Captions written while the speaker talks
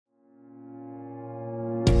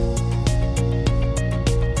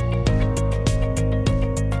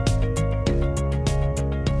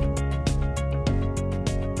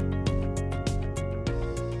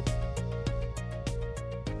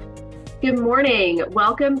Good morning.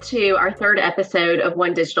 Welcome to our third episode of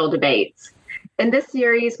One Digital Debates. In this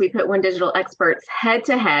series, we put One Digital experts head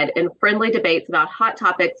to head in friendly debates about hot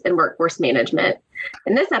topics in workforce management.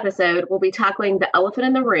 In this episode, we'll be tackling the elephant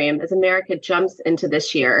in the room as America jumps into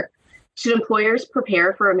this year. Should employers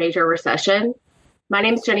prepare for a major recession? My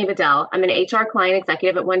name is Jenny Vidal. I'm an HR client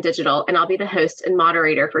executive at One Digital, and I'll be the host and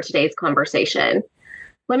moderator for today's conversation.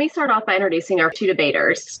 Let me start off by introducing our two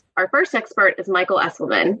debaters. Our first expert is Michael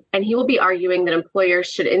Esselman, and he will be arguing that employers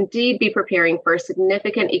should indeed be preparing for a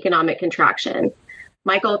significant economic contraction.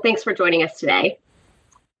 Michael, thanks for joining us today.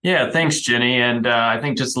 Yeah, thanks, Jenny. And I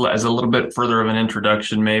think just as a little bit further of an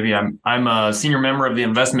introduction, maybe I'm a senior member of the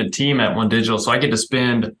investment team at One Digital, so I get to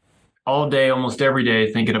spend all day, almost every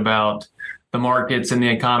day, thinking about the markets and the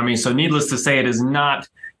economy. So needless to say, it was not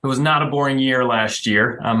a boring year last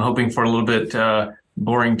year. I'm hoping for a little bit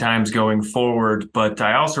boring times going forward. But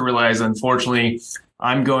I also realize, unfortunately,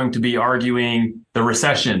 I'm going to be arguing the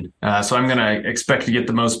recession. So I'm going to expect to get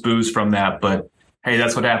the most boos from that. But hey,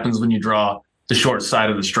 that's what happens when you draw the short side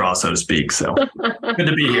of the straw, so to speak. So good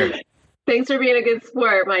to be here. Thanks for being a good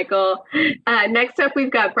sport, Michael. Next up,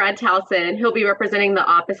 we've got Brad Towson. He'll be representing the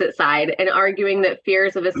opposite side and arguing that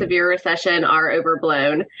fears of a severe recession are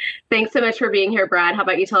overblown. Thanks so much for being here, Brad. How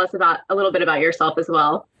about you tell us a little bit about yourself as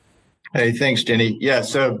well? Hey, thanks, Jenny. Yeah,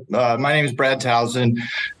 so my name is Brad Towson.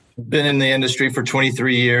 Been in the industry for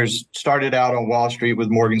 23 years. Started out on Wall Street with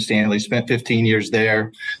Morgan Stanley. Spent 15 years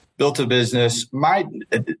there. Built a business. My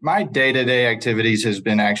day-to-day activities has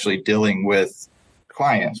been actually dealing with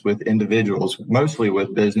clients, with individuals, mostly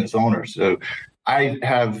with business owners. So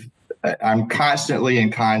I'm constantly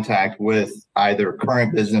in contact with either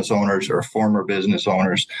current business owners or former business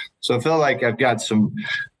owners. So I feel like I've got some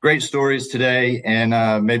great stories today,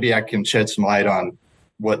 and maybe I can shed some light on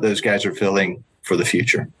what those guys are feeling for the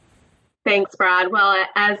future. Thanks, Brad. Well,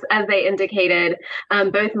 as they indicated,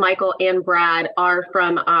 both Michael and Brad are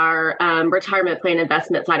from our retirement plan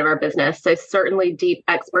investment side of our business. So certainly deep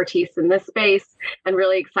expertise in this space, and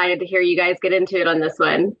really excited to hear you guys get into it on this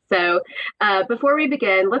one. So before we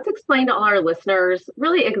begin, let's explain to all our listeners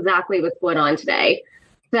really exactly what's going on today.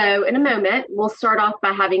 So in a moment, we'll start off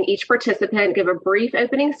by having each participant give a brief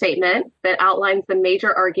opening statement that outlines the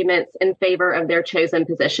major arguments in favor of their chosen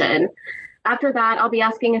position. After that, I'll be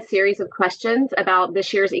asking a series of questions about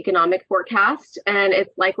this year's economic forecast and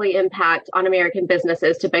its likely impact on American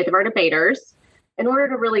businesses to both of our debaters in order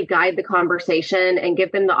to really guide the conversation and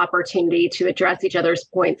give them the opportunity to address each other's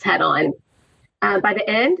points head on. By the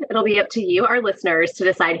end, it'll be up to you, our listeners, to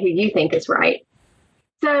decide who you think is right.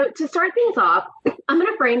 So to start things off, I'm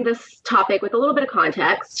going to frame this topic with a little bit of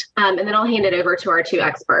context, and then I'll hand it over to our two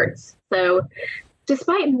experts. So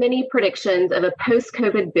despite many predictions of a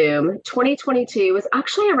post-COVID boom, 2022 was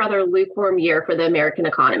actually a rather lukewarm year for the American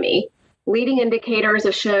economy. Leading indicators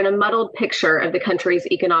have shown a muddled picture of the country's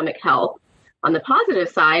economic health. On the positive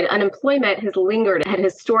side, unemployment has lingered at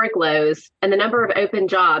historic lows, and the number of open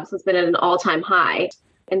jobs has been at an all-time high.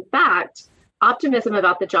 In fact, optimism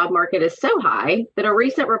about the job market is so high that a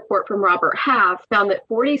recent report from Robert Half found that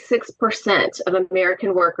 46% of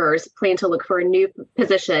American workers plan to look for a new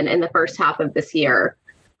position in the first half of this year.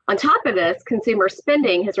 On top of this, consumer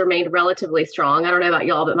spending has remained relatively strong. I don't know about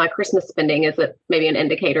y'all, but my Christmas spending is maybe an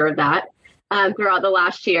indicator of that throughout the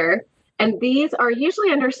last year. And these are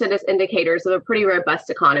usually understood as indicators of a pretty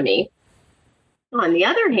robust economy. On the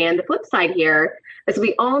other hand, the flip side here, as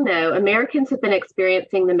we all know, Americans have been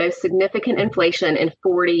experiencing the most significant inflation in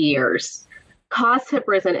 40 years. Costs have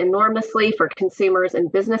risen enormously for consumers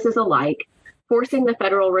and businesses alike, forcing the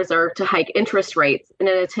Federal Reserve to hike interest rates in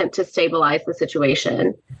an attempt to stabilize the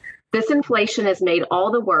situation. This inflation is made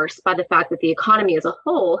all the worse by the fact that the economy as a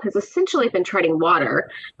whole has essentially been treading water,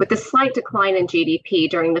 with a slight decline in GDP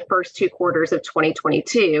during the first two quarters of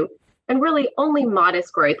 2022, and really only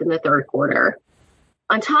modest growth in the third quarter.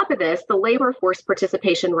 On top of this, the labor force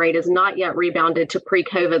participation rate is not yet rebounded to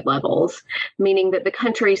pre-COVID levels, meaning that the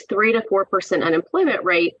country's 3 to 4% unemployment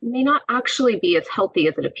rate may not actually be as healthy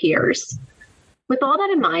as it appears. With all that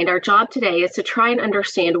in mind, our job today is to try and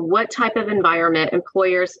understand what type of environment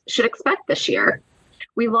employers should expect this year.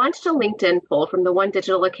 We launched a LinkedIn poll from the One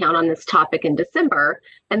Digital account on this topic in December,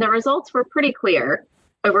 and the results were pretty clear.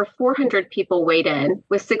 Over 400 people weighed in,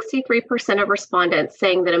 with 63% of respondents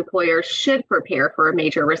saying that employers should prepare for a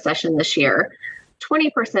major recession this year,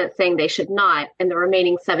 20% saying they should not, and the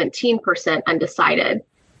remaining 17% undecided.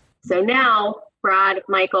 So now, Brad,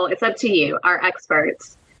 Michael, it's up to you, our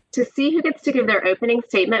experts. To see who gets to give their opening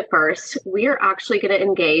statement first, we are actually going to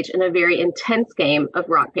engage in a very intense game of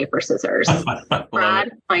rock, paper, scissors.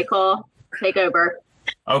 Brad, Michael, take over.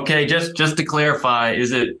 Okay, just to clarify,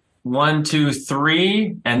 is it 1, 2,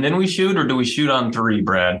 3, and then we shoot, or do we shoot on 3,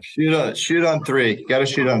 Brad? Shoot on 3. Got to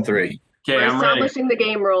shoot on 3. Okay, We're I'm ready. establishing the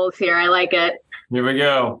game rules here. I like it. Here we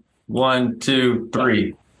go. 1, 2,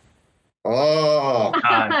 3. Oh,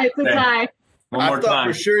 It's a tie. One I more thought time.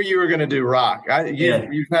 for sure you were going to do rock.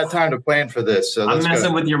 You've had time to plan for this, so I'm let's messing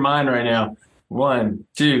go. with your mind right now. 1,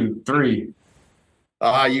 2, 3.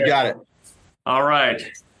 You got it. All right.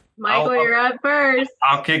 Michael, you're up first.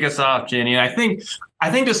 I'll kick us off, Jenny. I think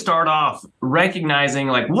to start off, recognizing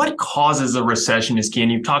like what causes a recession is key.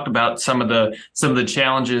 And you've talked about some of the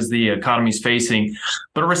challenges the economy's facing,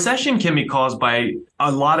 but a recession can be caused by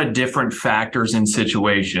a lot of different factors and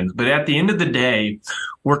situations. But at the end of the day,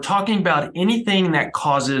 we're talking about anything that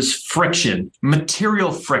causes friction,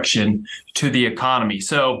 material friction to the economy.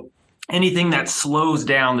 So anything that slows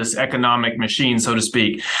down this economic machine, so to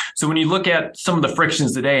speak. So when you look at some of the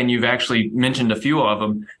frictions today, and you've actually mentioned a few of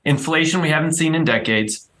them, inflation we haven't seen in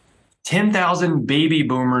decades, 10,000 baby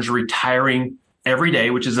boomers retiring every day,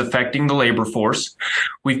 which is affecting the labor force.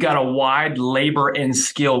 We've got a wide labor and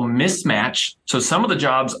skill mismatch. So some of the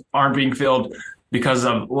jobs aren't being filled because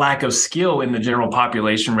of lack of skill in the general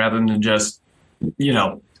population rather than just,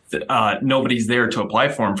 nobody's there to apply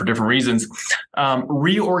for them for different reasons.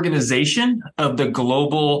 Reorganization of the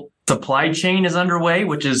global supply chain is underway,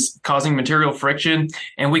 which is causing material friction,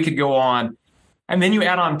 and we could go on. And then you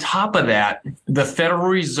add on top of that, the Federal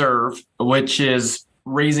Reserve, which is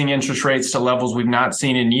raising interest rates to levels we've not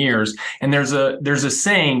seen in years. And there's a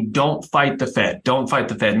saying, don't fight the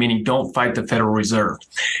Fed, meaning don't fight the Federal Reserve.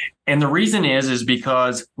 And the reason is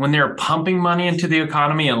because when they're pumping money into the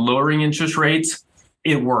economy and lowering interest rates,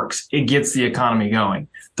 it works. It gets the economy going.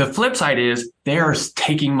 The flip side is they are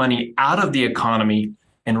taking money out of the economy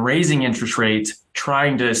and raising interest rates,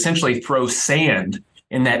 trying to essentially throw sand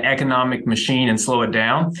in that economic machine and slow it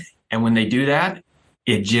down. And when they do that,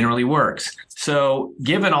 it generally works. So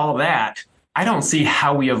given all that, I don't see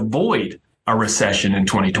how we avoid a recession in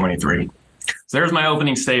 2023. So there's my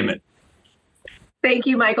opening statement. Thank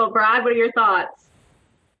you, Michael. Brad, what are your thoughts?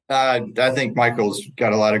 I think Michael's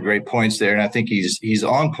got a lot of great points there, and I think he's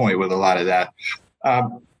on point with a lot of that.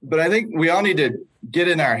 But I think we all need to get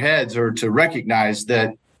in our heads or to recognize that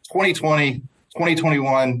 2020,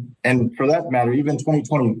 2021, and for that matter, even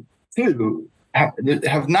 2022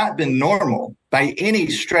 have not been normal by any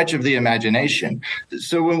stretch of the imagination.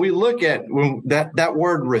 So when we look at that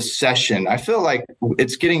word recession, I feel like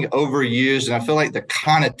it's getting overused, and I feel like the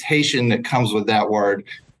connotation that comes with that word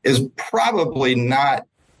is probably not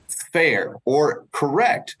fair or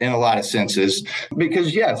correct in a lot of senses,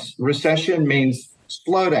 because yes, recession means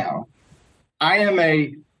slowdown.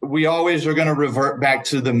 We always are going to revert back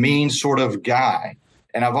to the mean sort of guy.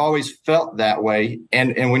 And I've always felt that way.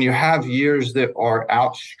 And when you have years that are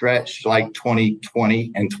outstretched like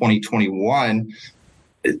 2020 and 2021,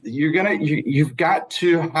 you've got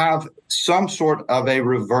to have some sort of a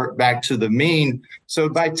revert back to the mean. So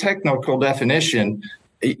by technical definition,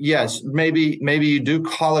 yes, maybe you do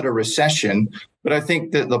call it a recession, but I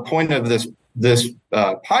think that the point of this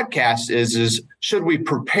podcast is should we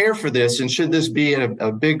prepare for this, and should this be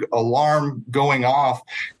a big alarm going off?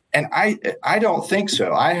 And I don't think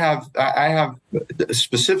so. I have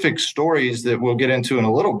specific stories that we'll get into in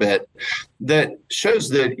a little bit that shows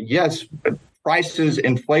that yes, prices,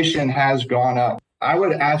 inflation has gone up. I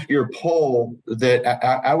would ask your poll that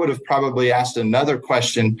I would have probably asked another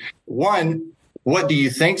question. One, what do you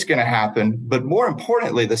think is going to happen? But more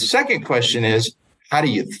importantly, the second question is, how do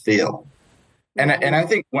you feel? And I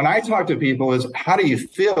think when I talk to people is, how do you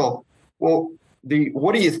feel? Well,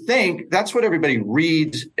 what do you think? That's what everybody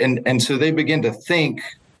reads. And so they begin to think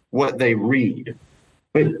what they read.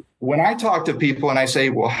 But when I talk to people and I say,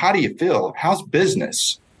 well, how do you feel? How's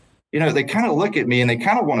business? They kind of look at me and they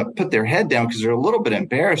kind of want to put their head down because they're a little bit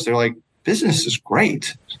embarrassed. They're like, business is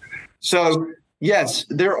great. So yes,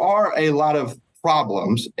 there are a lot of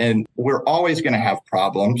problems, and we're always going to have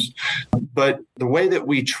problems. But the way that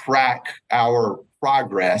we track our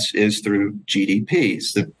progress is through GDP,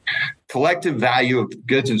 it's the collective value of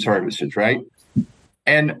goods and services, right?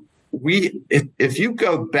 And if you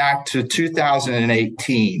go back to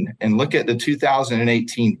 2018 and look at the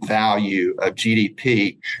 2018 value of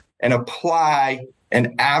GDP and apply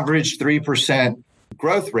an average 3%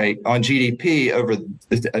 growth rate on GDP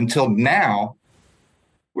until now,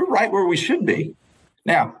 we're right where we should be.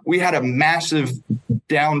 Now, we had a massive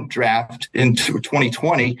downdraft in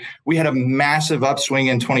 2020. We had a massive upswing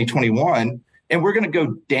in 2021, and we're going to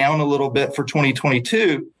go down a little bit for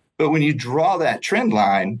 2022. But when you draw that trend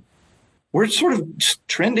line, we're sort of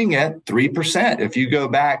trending at 3% if you go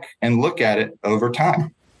back and look at it over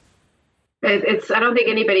time. I don't think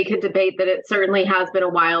anybody could debate that it certainly has been a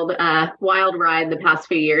wild ride the past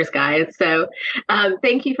few years, guys. So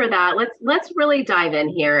thank you for that. Let's really dive in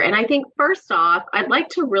here. And I think first off, I'd like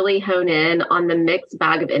to really hone in on the mixed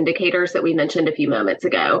bag of indicators that we mentioned a few moments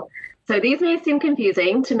ago. So these may seem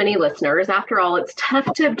confusing to many listeners. After all, it's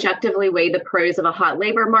tough to objectively weigh the pros of a hot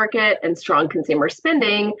labor market and strong consumer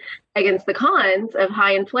spending against the cons of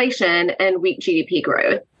high inflation and weak GDP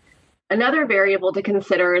growth. Another variable to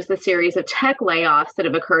consider is the series of tech layoffs that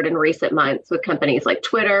have occurred in recent months with companies like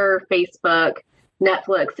Twitter, Facebook,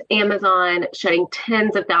 Netflix, Amazon shedding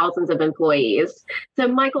tens of thousands of employees. So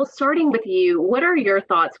Michael, starting with you, what are your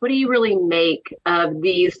thoughts? What do you really make of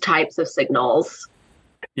these types of signals?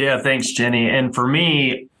 Yeah, thanks, Jenny. And for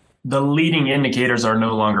me, the leading indicators are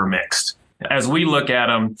no longer mixed. As we look at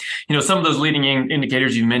them, some of those leading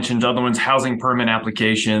indicators you mentioned, other ones, housing permit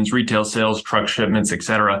applications, retail sales, truck shipments, et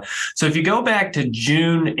cetera. So if you go back to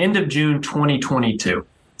end of June 2022,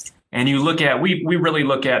 and you look at, we really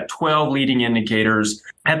look at 12 leading indicators.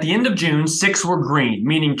 At the end of June, 6 were green,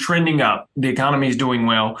 meaning trending up. The economy is doing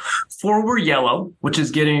well. 4 were yellow, which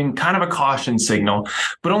is getting kind of a caution signal,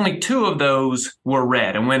 but only 2 of those were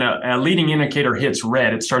red. And when a leading indicator hits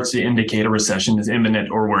red, it starts to indicate a recession is imminent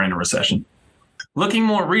or we're in a recession. Looking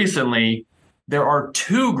more recently, there are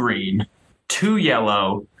 2 green, 2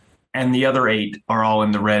 yellow, and the other 8 are all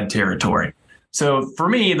in the red territory. So for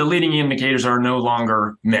me, the leading indicators are no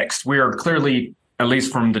longer mixed. We are clearly, at least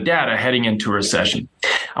from the data, heading into a recession.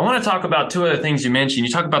 I want to talk about 2 other things you mentioned.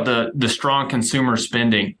 You talk about the strong consumer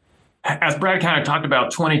spending. As Brad kind of talked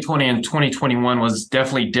about, 2020 and 2021 was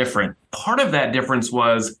definitely different. Part of that difference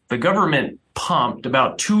was the government pumped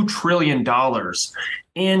about $2 trillion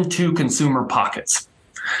into consumer pockets.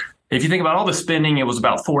 If you think about all the spending, it was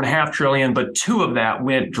about $4.5 trillion, but 2 of that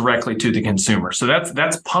went directly to the consumer. So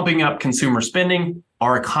that's pumping up consumer spending.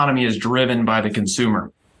 Our economy is driven by the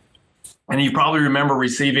consumer. And you probably remember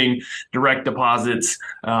receiving direct deposits,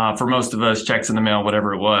 for most of us, checks in the mail,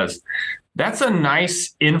 whatever it was. That's a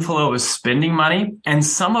nice inflow of spending money, and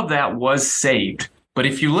some of that was saved. But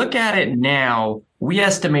if you look at it now, we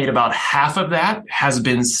estimate about half of that has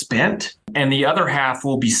been spent, and the other half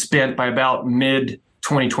will be spent by about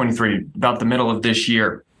mid-2023, about the middle of this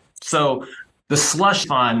year. So the slush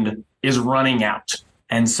fund is running out.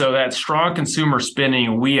 And so that strong consumer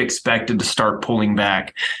spending, we expected to start pulling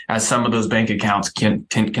back as some of those bank accounts can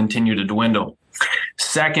continue to dwindle.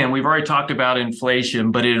 Second, we've already talked about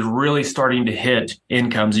inflation, but it is really starting to hit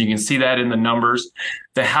incomes. You can see that in the numbers.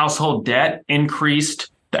 The household debt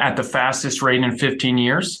increased at the fastest rate in 15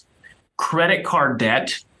 years. Credit card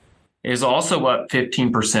debt is also up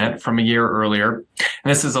 15% from a year earlier. And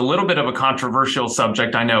this is a little bit of a controversial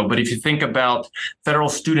subject, I know, but if you think about federal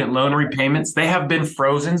student loan repayments, they have been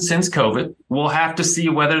frozen since COVID. We'll have to see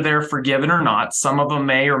whether they're forgiven or not. Some of them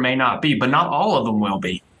may or may not be, but not all of them will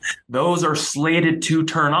be. Those are slated to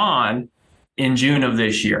turn on in June of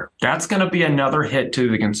this year. That's going to be another hit to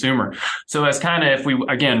the consumer. So as kind of, if we,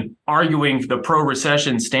 again, arguing the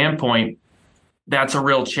pro-recession standpoint, that's a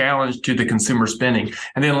real challenge to the consumer spending.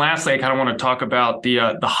 And then lastly, I kind of want to talk about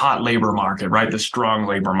the hot labor market, right? The strong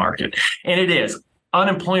labor market. And it is.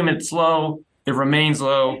 Unemployment's low. It remains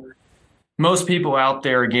low. Most people out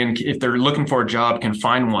there, again, if they're looking for a job, can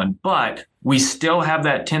find one. But we still have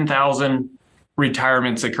that 10,000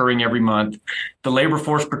 retirements occurring every month. The labor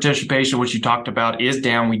force participation, which you talked about, is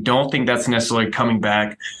down. We don't think that's necessarily coming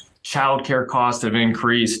back. Childcare costs have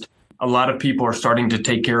increased. A lot of people are starting to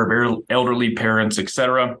take care of elderly parents, et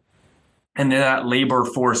cetera. And then that labor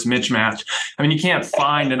force mismatch. I mean, you can't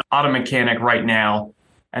find an auto mechanic right now.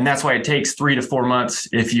 And that's why it takes 3 to 4 months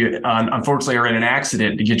if you unfortunately are in an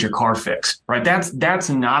accident to get your car fixed, right? That's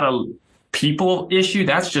not a people issue.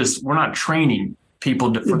 That's just, we're not training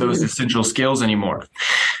people for those essential skills anymore.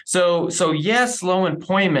 So yes, low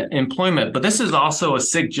employment, but this is also a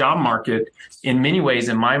sick job market in many ways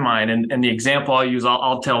in my mind. And the example I'll use,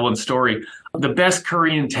 I'll tell one story. The best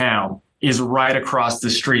curry in town is right across the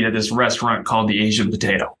street at this restaurant called the Asian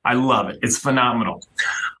Potato. I love it. It's phenomenal.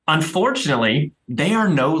 Unfortunately, they are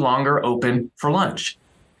no longer open for lunch.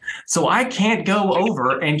 So I can't go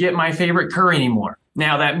over and get my favorite curry anymore.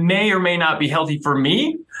 Now, that may or may not be healthy for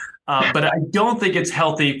me, but I don't think it's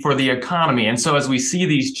healthy for the economy. And so as we see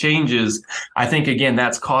these changes, I think, again,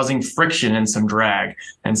 that's causing friction and some drag.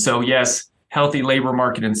 And so, yes, healthy labor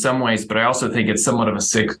market in some ways, but I also think it's somewhat of a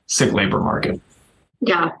sick labor market.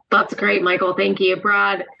 Yeah, that's great, Michael. Thank you.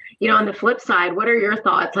 Brad, on the flip side, what are your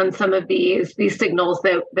thoughts on some of these signals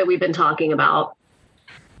that we've been talking about?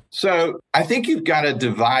 So I think you've got to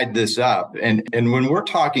divide this up. And when we're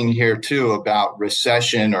talking here, too, about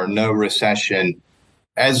recession or no recession,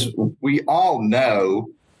 as we all know,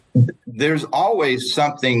 there's always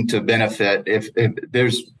something to benefit. If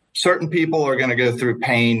there's certain people are going to go through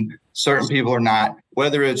pain, certain people are not,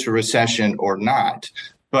 whether it's a recession or not.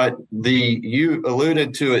 But you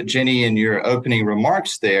alluded to it, Jenny, in your opening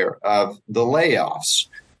remarks there of the layoffs.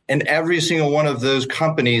 And every single one of those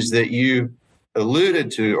companies that you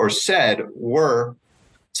alluded to or said were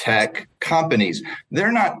tech companies.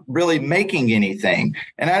 They're not really making anything.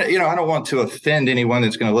 And I don't want to offend anyone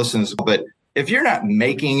that's going to listen to this, but if you're not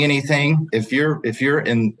making anything, if you're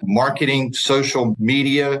in marketing, social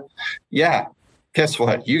media, yeah, guess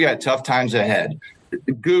what? You got tough times ahead.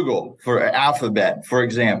 Google, for Alphabet, for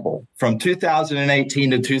example, from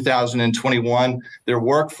 2018 to 2021, their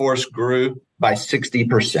workforce grew by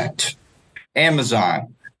 60%.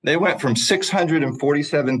 Amazon, they went from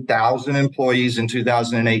 647,000 employees in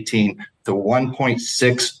 2018 to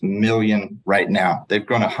 1.6 million right now. They've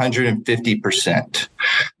grown 150%.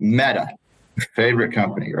 Meta, favorite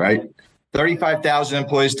company, right? 35,000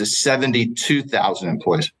 employees to 72,000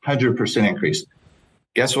 employees, 100% increase.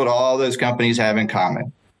 Guess what all those companies have in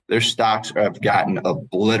common? Their stocks have gotten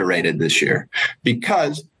obliterated this year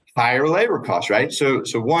because higher labor costs, right? So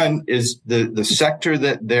one is the sector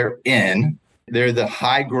that they're in. They're the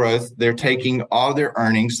high growth. They're taking all their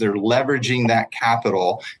earnings. They're leveraging that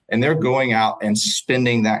capital, and they're going out and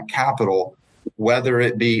spending that capital, whether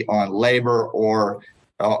it be on labor or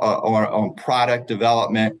on product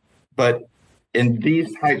development. But in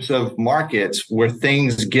these types of markets where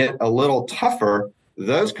things get a little tougher,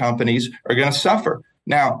 those companies are going to suffer.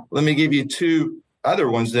 Now, let me give you two other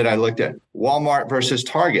ones that I looked at. Walmart versus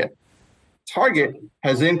Target. Target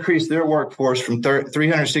has increased their workforce from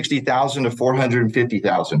 360,000 to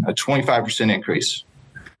 450,000, a 25% increase.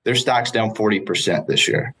 Their stock's down 40% this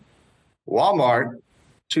year. Walmart,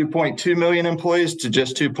 2.2 million employees to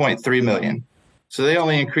just 2.3 million. So they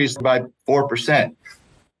only increased by 4%.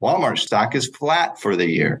 Walmart stock is flat for the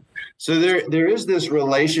year. So there is this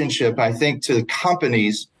relationship, I think, to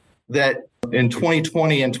companies that in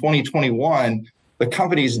 2020 and 2021, the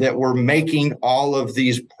companies that were making all of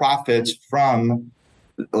these profits from,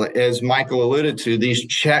 as Michael alluded to, these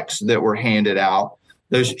checks that were handed out,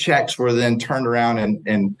 those checks were then turned around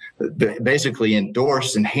and basically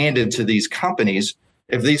endorsed and handed to these companies.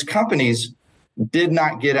 If these companies did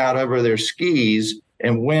not get out over their skis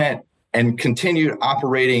and went and continued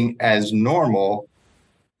operating as normal,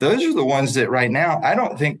 those are the ones that right now, I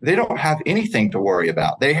don't think they don't have anything to worry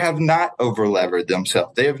about. They have not over-levered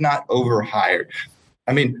themselves. They have not overhired.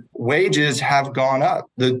 I mean, wages have gone up.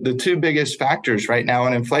 The two biggest factors right now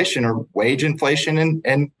in inflation are wage inflation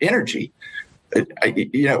and energy.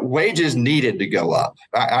 Wages needed to go up.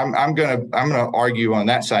 I'm gonna argue on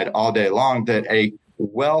that side all day long that a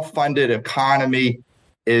well-funded economy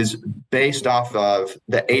is based off of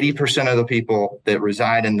the 80% of the people that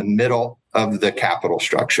reside in the middle of the capital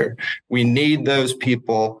structure. We need those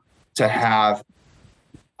people to have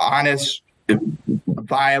honest,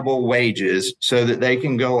 viable wages so that they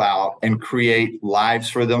can go out and create lives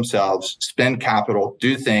for themselves, spend capital,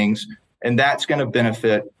 do things, and that's going to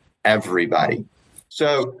benefit everybody.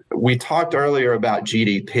 So we talked earlier about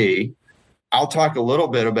GDP. I'll talk a little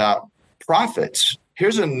bit about profits.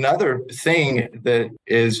 Here's another thing that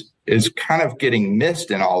is kind of getting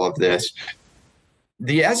missed in all of this.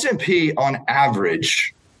 The S&P on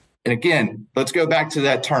average, and again, let's go back to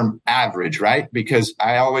that term average, right? Because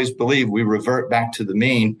I always believe we revert back to the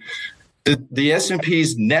mean. The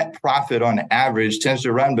S&P's net profit on average tends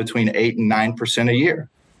to run between 8 and 9% a year.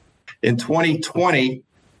 In 2020,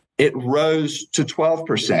 it rose to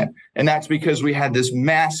 12%. And that's because we had this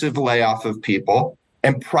massive layoff of people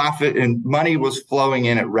and profit and money was flowing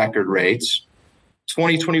in at record rates.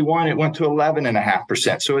 2021, it went to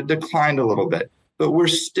 11.5%. So it declined a little bit, but we're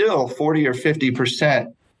still 40 or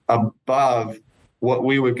 50% above what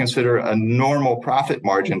we would consider a normal profit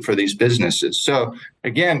margin for these businesses. So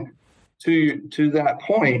again, to that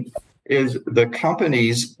point is the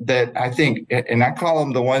companies that I think, and I call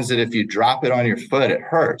them the ones that if you drop it on your foot, it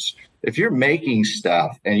hurts. If you're making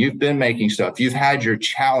stuff and you've been making stuff, you've had your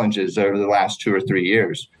challenges over the last 2 or 3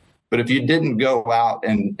 years. But if you didn't go out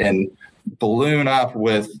and balloon up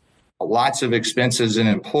with lots of expenses and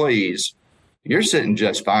employees, you're sitting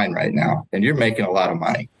just fine right now and you're making a lot of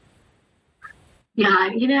money. Yeah,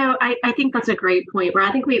 I think that's a great point, where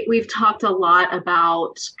I think we've talked a lot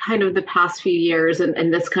about kind of the past few years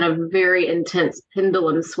and this kind of very intense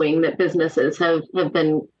pendulum swing that businesses have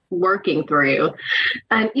been working through.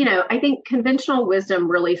 And, I think conventional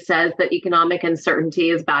wisdom really says that economic uncertainty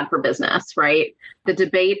is bad for business, right? The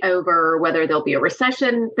debate over whether there'll be a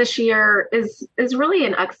recession this year is really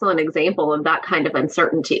an excellent example of that kind of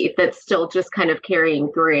uncertainty that's still just kind of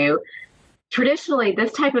carrying through. Traditionally,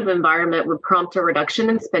 this type of environment would prompt a reduction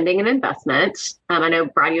in spending and investment. I know,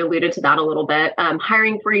 Brad, you alluded to that a little bit.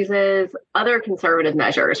 Hiring freezes, other conservative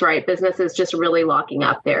measures, right? Businesses just really locking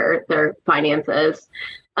up their finances.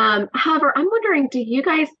 However, I'm wondering, do you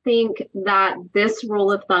guys think that this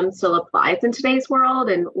rule of thumb still applies in today's world?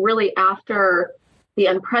 And really, after the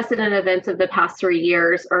unprecedented events of the past 3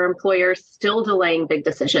 years, are employers still delaying big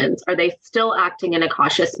decisions? Are they still acting in a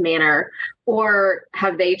cautious manner? Or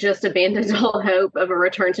have they just abandoned all hope of a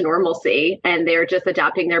return to normalcy and they're just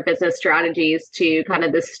adapting their business strategies to kind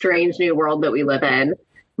of this strange new world that we live in?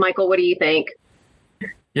 Michael, what do you think?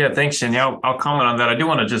 Yeah, thanks, Jenny. I'll comment on that. I do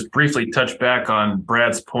want to just briefly touch back on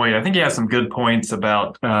Brad's point. I think he has some good points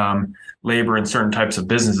about labor in certain types of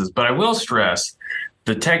businesses, but I will stress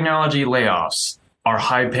the technology layoffs are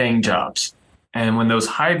high-paying jobs. And when those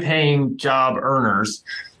high-paying job earners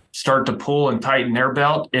start to pull and tighten their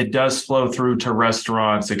belt, it does flow through to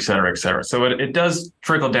restaurants, et cetera, et cetera. So it does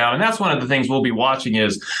trickle down. And that's one of the things we'll be watching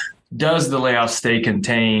is, does the layoffs stay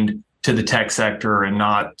contained to the tech sector and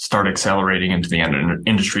not start accelerating into the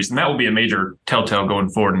industries? And that will be a major telltale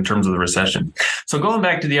going forward in terms of the recession. So going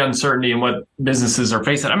back to the uncertainty and what businesses are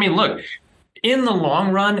facing, I mean, look, in the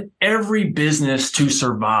long run, every business to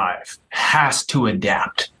survive has to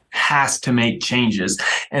adapt, has to make changes.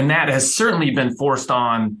 And that has certainly been forced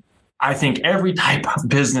on, I think, every type of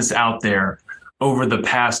business out there over the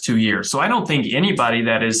past 2 years. So I don't think anybody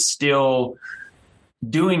that is still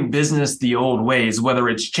doing business the old ways, whether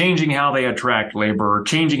it's changing how they attract labor or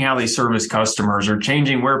changing how they service customers or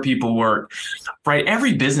changing where people work, right?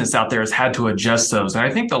 Every business out there has had to adjust those. And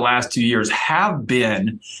I think the last 2 years have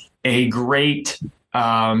been a great,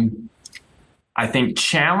 I think,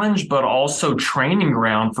 challenge, but also training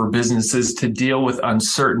ground for businesses to deal with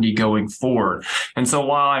uncertainty going forward. And so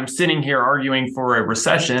while I'm sitting here arguing for a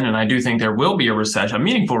recession, and I do think there will be a recession, a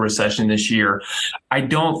meaningful recession this year, I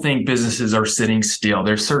don't think businesses are sitting still.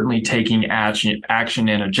 They're certainly taking action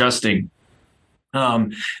and adjusting.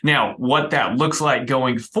 Now, what that looks like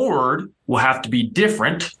going forward will have to be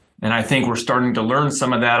different. And I think we're starting to learn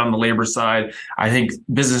some of that on the labor side. I think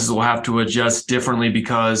businesses will have to adjust differently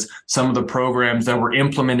because some of the programs that were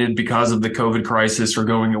implemented because of the COVID crisis are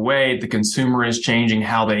going away. The consumer is changing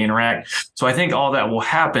how they interact. So I think all that will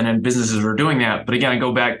happen and businesses are doing that. But again, I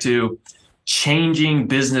go back to changing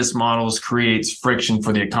business models creates friction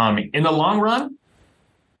for the economy. In the long run,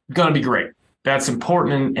 going to be great. That's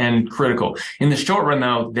important and critical. In the short run,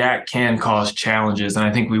 though, that can cause challenges. And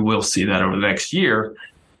I think we will see that over the next year.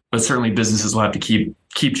 But certainly businesses will have to keep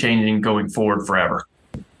changing going forward forever.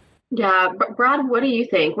 Yeah. Brad, what do you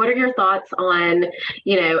think? What are your thoughts on,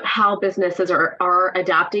 how businesses are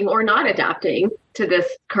adapting or not adapting to this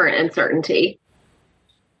current uncertainty?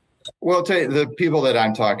 Well, I'll tell you, the people that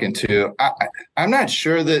I'm talking to, I'm not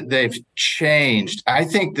sure that they've changed. I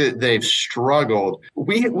think that they've struggled.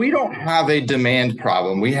 We don't have a demand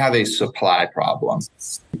problem. We have a supply problem.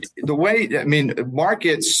 The way,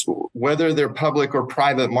 markets, whether they're public or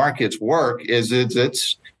private markets, work is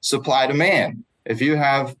it's supply demand. If you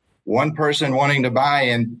have one person wanting to buy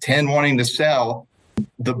and 10 wanting to sell,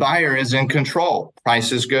 the buyer is in control.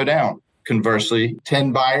 Prices go down. Conversely,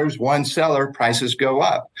 10 buyers, one seller, prices go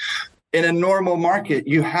up. In a normal market,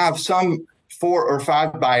 you have some 4 or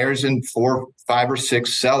 5 buyers and 4, 5 or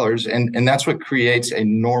 6 sellers. And that's what creates a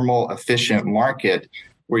normal, efficient market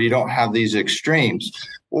where you don't have these extremes.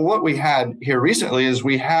 Well, what we had here recently is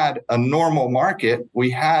we had a normal market.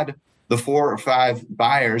 We had the 4 or 5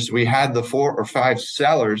 buyers. We had the 4 or 5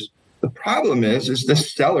 sellers. The problem is the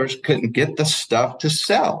sellers couldn't get the stuff to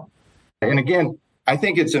sell. And again, I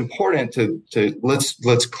think it's important to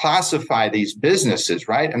let's classify these businesses,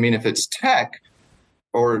 right? I mean, if it's tech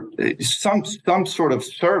or some sort of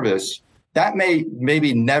service, that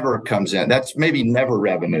maybe never comes in. That's maybe never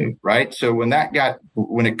revenue, right? So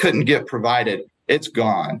when it couldn't get provided, it's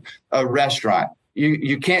gone. A restaurant,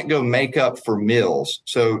 you can't go make up for meals,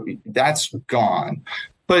 so that's gone.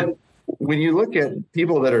 But when you look at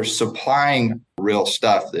people that are supplying real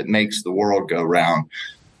stuff that makes the world go round,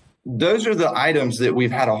 those are the items that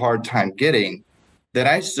we've had a hard time getting that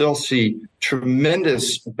I still see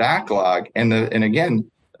tremendous backlog. And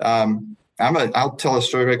again, I'll tell a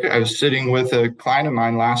story. I was sitting with a client of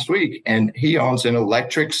mine last week, and he owns an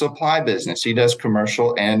electric supply business. He does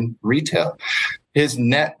commercial and retail. His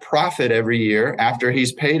net profit every year after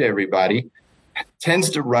he's paid everybody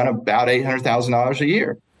tends to run about $800,000 a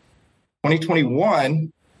year.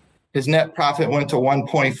 2021, his net profit went to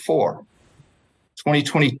 1.4.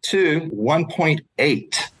 2022,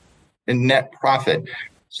 1.8 in net profit.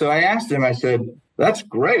 So I asked him, I said, that's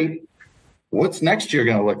great. What's next year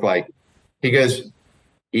going to look like? He goes,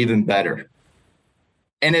 even better.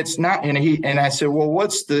 And it's not, and I said, well,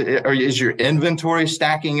 is your inventory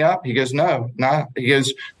stacking up? He goes, no, not. He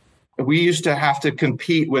goes, we used to have to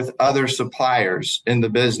compete with other suppliers in the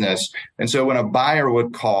business. And so when a buyer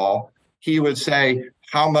would call, he would say,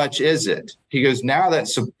 how much is it? He goes, now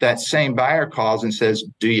that same buyer calls and says,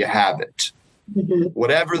 do you have it? Mm-hmm.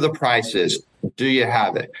 Whatever the price is, do you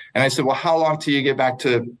have it? And I said, well, how long till you get back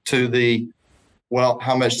to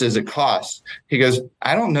how much does it cost? He goes,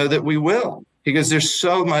 I don't know that we will. He goes, there's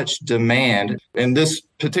so much demand in this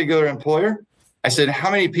particular employer. I said,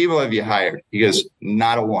 how many people have you hired? He goes,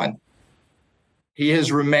 not a one. He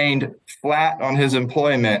has remained flat on his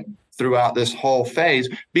employment throughout this whole phase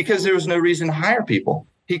because there was no reason to hire people.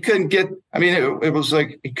 He couldn't get, it was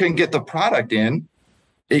like he couldn't get the product in.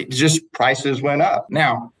 It just, prices went up.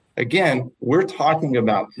 Now, again, we're talking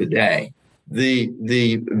about today.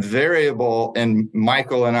 The variable in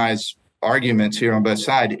Michael and I's arguments here on both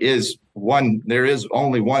sides is there is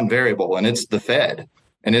only one variable, and it's the Fed.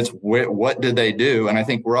 And it's what did they do? And I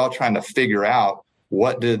think we're all trying to figure out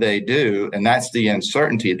what do they do? And that's the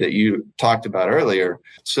uncertainty that you talked about earlier.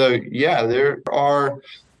 So, yeah, there are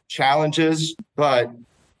challenges, but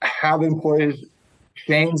have employees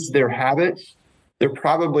changed their habits? They're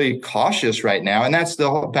probably cautious right now. And that's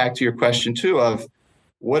back to your question, too, of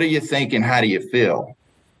what do you think and how do you feel?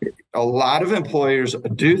 A lot of employers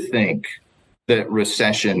do think that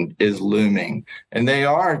recession is looming, and they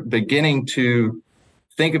are beginning to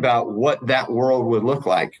think about what that world would look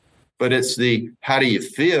like. But it's how do you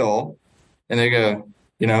feel? And they go,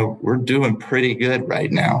 we're doing pretty good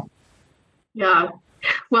right now. Yeah.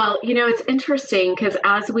 Well, it's interesting because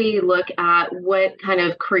as we look at what kind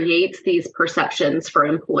of creates these perceptions for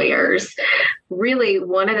employers, really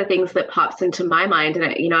one of the things that pops into my mind,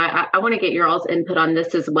 and I want to get your all's input on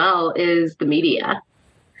this as well, is the media.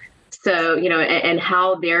 So, and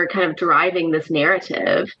how they're kind of driving this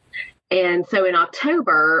narrative. And so in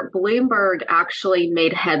October, Bloomberg actually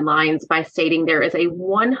made headlines by stating there is a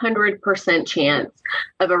 100% chance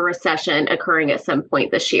of a recession occurring at some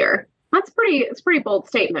point this year. It's a pretty bold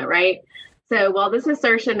statement, right? So while this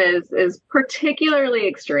assertion is particularly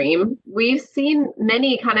extreme, we've seen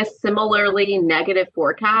many kind of similarly negative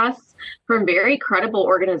forecasts from very credible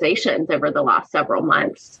organizations over the last several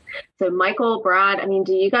months. So Michael, Brad,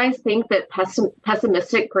 do you guys think that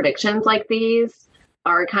pessimistic predictions like these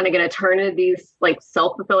are kind of going to turn into these like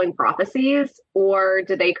self-fulfilling prophecies, or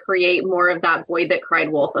do they create more of that boy that cried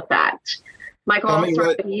wolf effect? Michael, I'll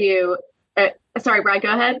start with you. Sorry, Brad,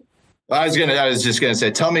 go ahead. I was just going to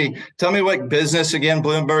say, tell me what business again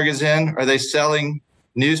Bloomberg is in. Are they selling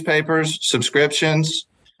newspapers, subscriptions?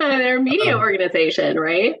 They're a media organization,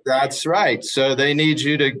 right? That's right. So they need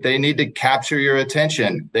to capture your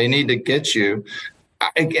attention. They need to get you.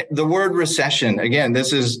 The word recession, again,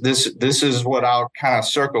 this is what I'll kind of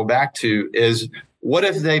circle back to is, what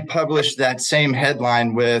if they publish that same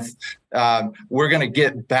headline with, we're going to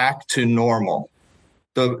get back to normal.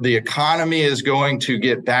 The economy is going to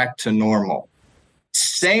get back to normal.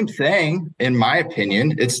 Same thing, in my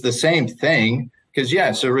opinion. It's the same thing because,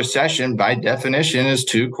 yes, a recession by definition is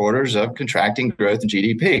 2 quarters of contracting growth in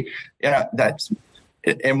GDP.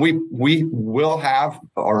 And we will have,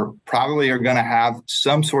 or probably are going to have,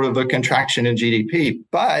 some sort of a contraction in GDP,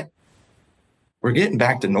 but we're getting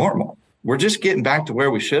back to normal. We're just getting back to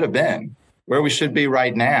where we should have been, where we should be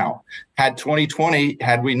right now. Had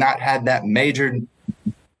we not had that major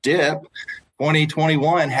dip,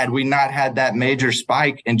 2021, had we not had that major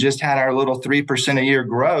spike and just had our little 3% a year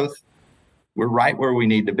growth, we're right where we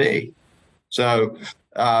need to be. So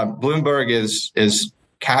Bloomberg is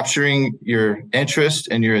capturing your interest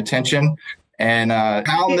and your attention and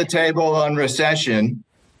pound the table on recession.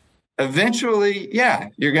 Eventually, yeah,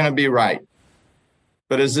 you're going to be right.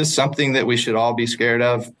 But is this something that we should all be scared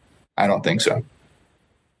of? I don't think so.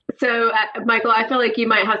 So, Michael, I feel like you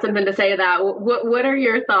might have something to say to that. What are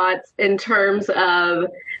your thoughts in terms of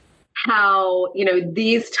how,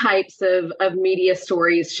 these types of media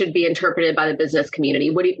stories should be interpreted by the business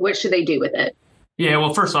community? What should they do with it? Yeah,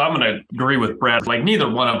 well, first of all, I'm going to agree with Brad. Like, neither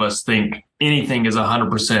one of us think anything is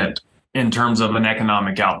 100% in terms of an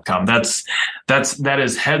economic outcome. That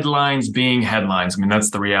is headlines being headlines.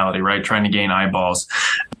 That's the reality, right? Trying to gain eyeballs.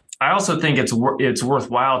 I also think it's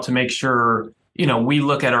worthwhile to make sure we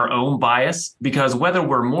look at our own bias, because whether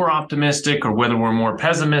we're more optimistic or whether we're more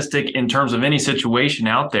pessimistic in terms of any situation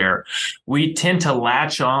out there, we tend to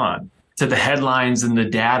latch on to the headlines and the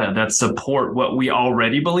data that support what we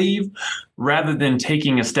already believe, rather than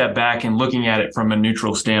taking a step back and looking at it from a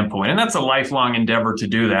neutral standpoint. And that's a lifelong endeavor to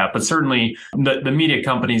do that. But certainly the media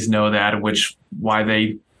companies know that, why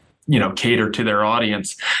they cater to their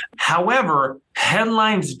audience. However,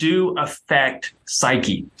 headlines do affect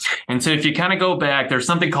psyche. And so if you kind of go back, there's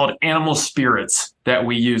something called animal spirits that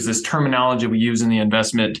we use, this terminology we use in the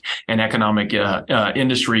investment and economic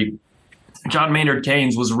industry. John Maynard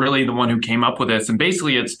Keynes was really the one who came up with this. And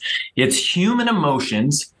basically it's human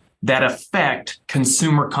emotions that affect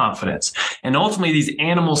consumer confidence. And ultimately, these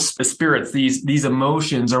animal spirits, these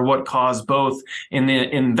emotions are what cause both in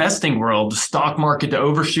the investing world, the stock market to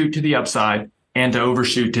overshoot to the upside and to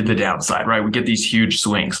overshoot to the downside, right? We get these huge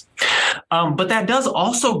swings. But that does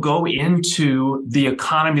also go into the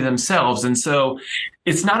economy themselves. And so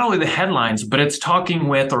it's not only the headlines, but it's talking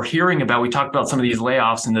with or hearing about, we talked about some of these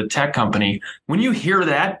layoffs in the tech company. When you hear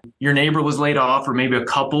that your neighbor was laid off, or maybe a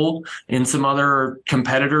couple in some other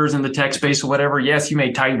competitors in the tech space or whatever, yes, you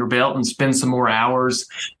may tighten your belt and spend some more hours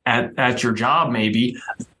at your job maybe.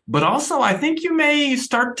 But also, I think you may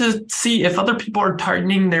start to see if other people are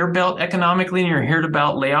tightening their belt economically and you're heard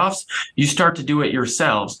about layoffs, you start to do it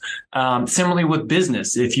yourselves. Similarly with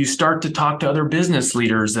business, if you start to talk to other business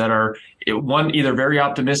leaders that are either very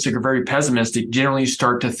optimistic or very pessimistic, generally you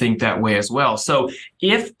start to think that way as well. So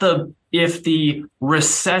if the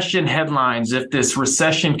recession headlines, if this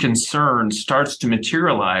recession concern starts to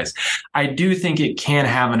materialize, I do think it can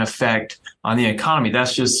have an effect on the economy.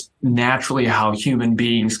 That's just naturally how human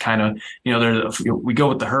beings kind of, we go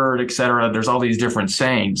with the herd, et cetera. There's all these different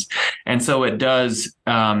sayings. And so it does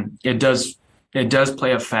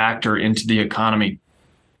play a factor into the economy.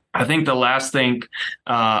 I think the last thing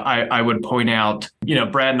I would point out,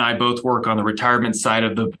 Brad and I both work on the retirement side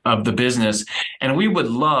of the business, and we would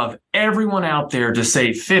love everyone out there to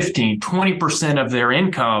save 15, 20% of their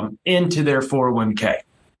income into their 401k.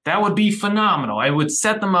 That would be phenomenal. It would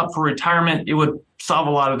set them up for retirement. It would solve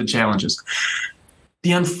a lot of the challenges.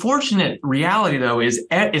 The unfortunate reality, though, is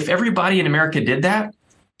if everybody in America did that,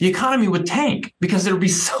 the economy would tank because there would be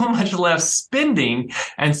so much less spending.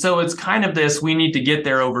 And so it's kind of this, we need to get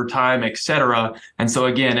there over time, et cetera. And so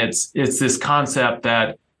again, it's this concept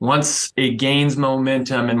that once it gains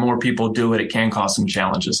momentum and more people do it, it can cause some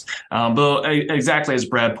challenges. But exactly as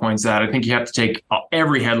Brad points out, I think you have to take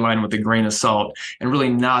every headline with a grain of salt and really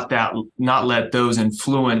not let those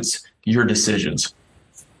influence your decisions.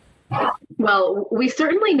 Well, we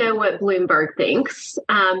certainly know what Bloomberg thinks,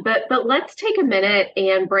 but let's take a minute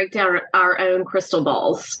and break down our own crystal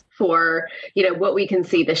balls for what we can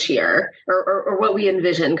see this year, or what we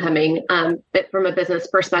envision coming from a business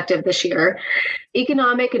perspective this year.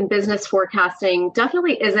 Economic and business forecasting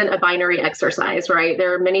definitely isn't a binary exercise, right?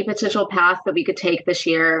 There are many potential paths that we could take this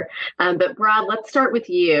year. But Brad, let's start with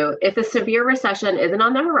you. If a severe recession isn't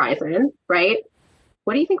on the horizon, right?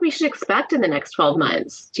 What do you think we should expect in the next 12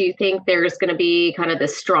 months? Do you think there's going to be kind of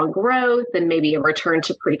this strong growth and maybe a return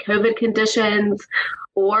to pre-COVID conditions?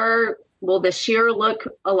 Or will this year look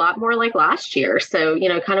a lot more like last year? So,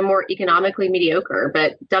 kind of more economically mediocre,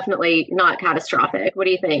 but definitely not catastrophic. What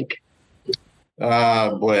do you think?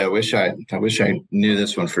 Boy, I wish I knew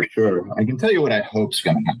this one for sure. I can tell you what I hope's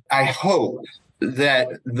going to happen. I hope that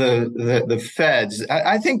the Feds,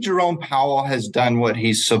 I think Jerome Powell has done what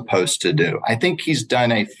he's supposed to do. I think he's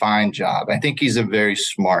done a fine job. I think he's a very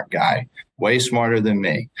smart guy, way smarter than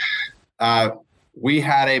me. We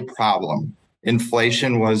had a problem.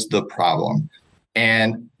 Inflation was the problem.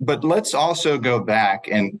 But let's also go back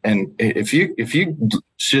and if you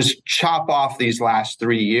just chop off these last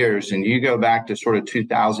 3 years and you go back to sort of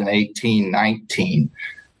 2018, 19,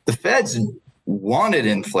 the Feds wanted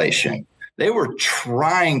inflation. They were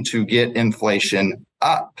trying to get inflation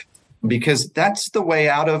up because that's the way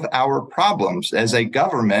out of our problems as a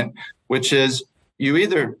government, which is you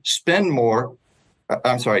either spend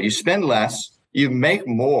less, you make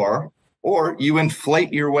more, or you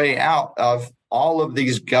inflate your way out of all of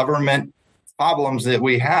these government problems that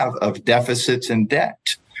we have of deficits and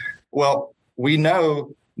debt. Well, we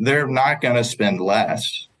know they're not going to spend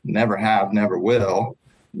less, never have, never will.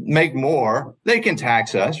 Make more. They can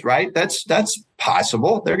tax us, right? That's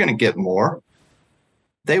possible. They're going to get more.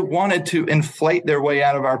 They wanted to inflate their way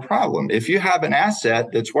out of our problem. If you have an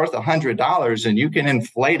asset that's worth $100 and you can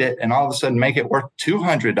inflate it and all of a sudden make it worth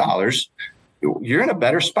 $200, you're in a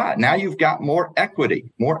better spot. Now you've got more equity,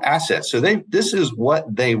 more assets. So this is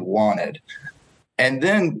what they wanted. And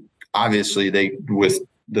then obviously with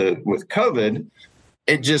COVID,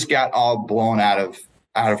 it just got all blown out of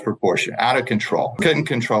proportion, out of control. Couldn't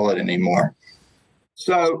control it anymore.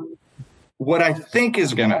 So what I think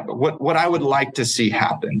is what I would like to see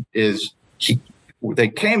happen is they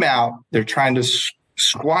came out, they're trying to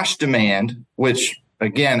squash demand, which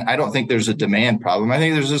again, I don't think there's a demand problem. I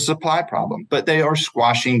think there's a supply problem, but they are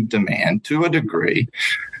squashing demand to a degree.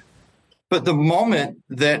 But the moment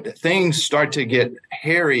that things start to get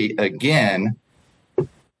hairy again,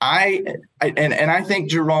 I think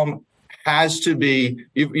Jerome has to be,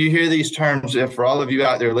 you hear these terms, for all of you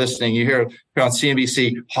out there listening, you hear on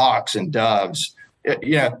CNBC, hawks and doves.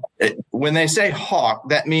 When they say hawk,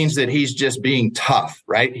 that means that he's just being tough,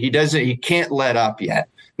 right? He can't let up yet.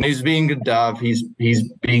 And he's being a dove, he's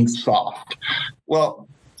being soft. Well,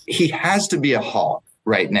 he has to be a hawk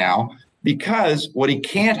right now, because what he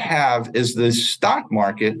can't have is the stock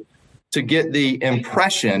market to get the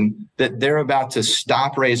impression that they're about to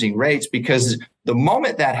stop raising rates, because the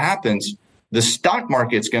moment that happens, the stock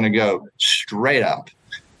market's going to go straight up.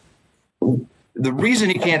 The reason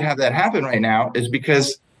he can't have that happen right now is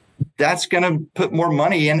because that's going to put more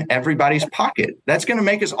money in everybody's pocket. That's going to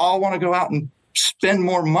make us all want to go out and spend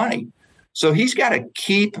more money. So he's got to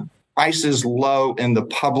keep prices low in the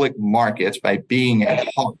public markets by being a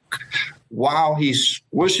hawk while he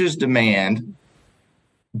swooshes demand.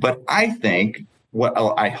 But I think, what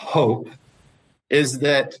I hope, is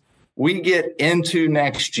that we get into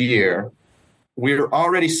next year, we're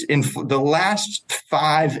already in the last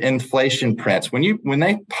 5 inflation prints. When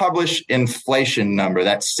they publish inflation number,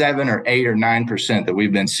 that 7 or 8 or 9% that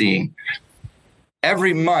we've been seeing,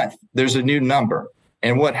 every month there's a new number.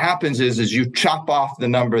 And what happens is you chop off the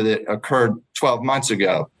number that occurred 12 months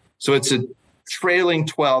ago. So it's a trailing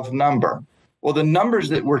 12 number. Well, the numbers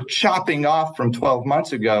that we're chopping off from 12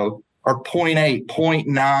 months ago are 0.8,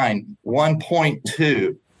 0.9,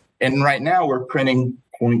 1.2. And right now we're printing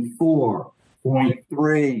 0.4,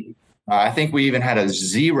 0.3. I think we even had a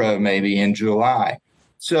 0 maybe in July.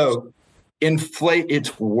 So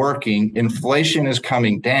it's working. Inflation is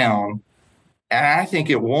coming down. And I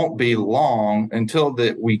think it won't be long until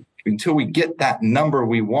we get that number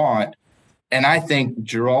we want. And I think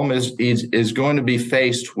Jerome is going to be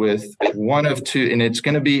faced with one of two, and it's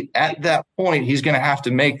going to be at that point, he's going to have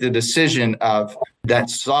to make the decision of that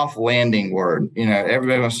soft landing word.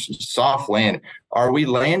 Everybody wants soft landing. Are we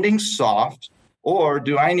landing soft, or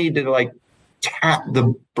do I need to tap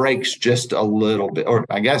the brakes just a little bit, or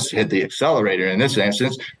I guess hit the accelerator in this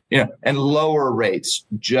instance, and lower rates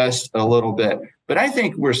just a little bit? But I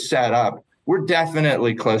think we're set up. We're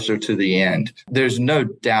definitely closer to the end. There's no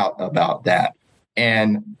doubt about that.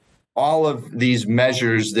 And all of these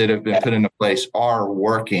measures that have been put into place are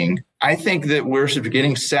working. I think that we're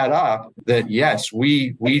getting set up that, yes,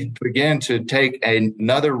 we begin to take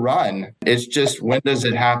another run. It's just, when does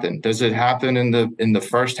it happen? Does it happen in the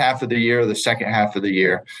first half of the year or the second half of the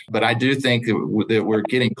year? But I do think that we're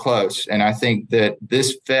getting close. And I think that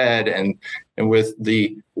this Fed and with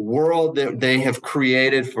the world that they have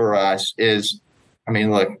created for us is,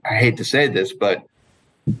 look, I hate to say this, but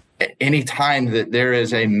any time that there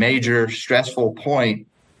is a major stressful point,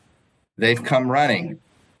 they've come running.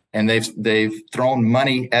 And they've thrown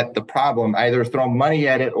money at the problem, either thrown money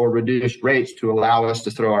at it or reduced rates to allow us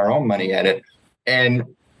to throw our own money at it. And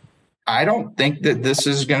I don't think that this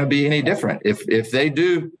is going to be any different. If they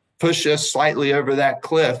do push us slightly over that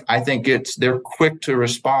cliff, I think they're quick to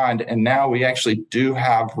respond. And now we actually do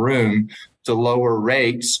have room to lower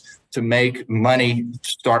rates to make money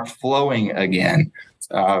start flowing again.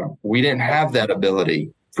 We didn't have that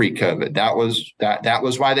ability pre-COVID. That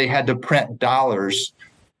was why they had to print dollars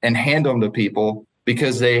and hand them to people,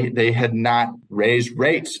 because they had not raised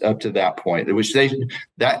rates up to that point, which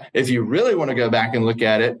if you really want to go back and look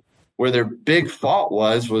at it, where their big fault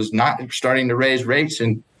was not starting to raise rates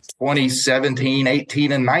in 2017,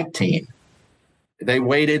 18, and 19. They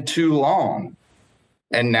waited too long,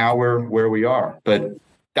 and now we're where we are. But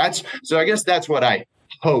I guess that's what I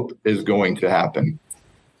hope is going to happen.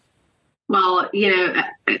 Well,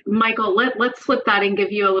 Michael, let's flip that and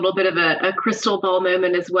give you a little bit of a crystal ball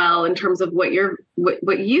moment as well, in terms of what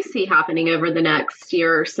you see happening over the next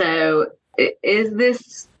year or so. Is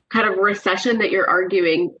this kind of recession that you're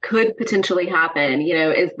arguing could potentially happen?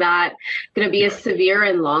 Is that going to be as severe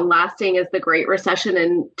and long lasting as the Great Recession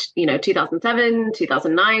in 2007,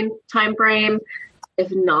 2009 timeframe? If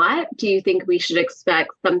not, do you think we should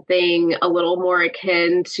expect something a little more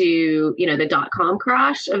akin to, the dot-com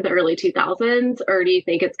crash of the early 2000s? Or do you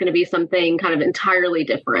think it's going to be something kind of entirely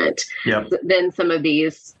different than some of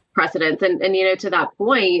these precedents? And to that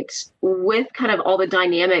point, with kind of all the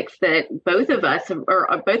dynamics that both of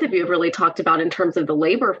you have really talked about in terms of the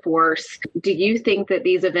labor force, do you think that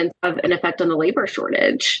these events have an effect on the labor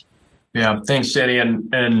shortage? Yeah, thanks, Jenny.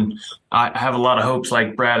 And I have a lot of hopes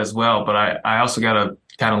like Brad as well, but I also got to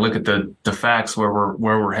kind of look at the facts where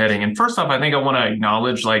we're heading. And first off, I think I want to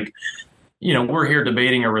acknowledge, like, we're here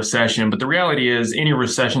debating a recession, but the reality is any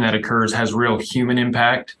recession that occurs has real human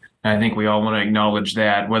impact. And I think we all want to acknowledge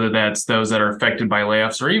that, whether that's those that are affected by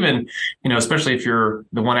layoffs or even, especially if you're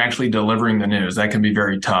the one actually delivering the news, that can be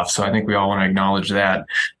very tough. So I think we all want to acknowledge that.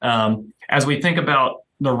 As we think about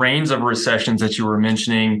the range of recessions that you were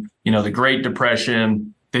mentioning, the Great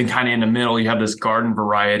Depression, then kind of in the middle, you have this garden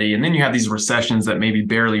variety, and then you have these recessions that maybe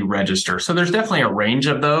barely register. So there's definitely a range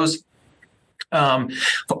of those.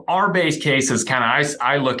 For our base case is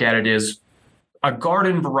I look at it as a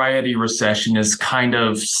garden variety recession is kind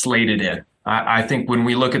of slated in. I think when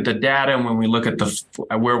we look at the data and when we look at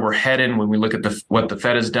where we're headed, when we look at what the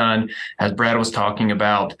Fed has done, as Brad was talking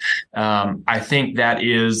about, I think that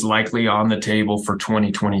is likely on the table for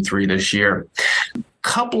 2023 this year.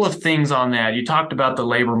 Couple of things on that. You talked about the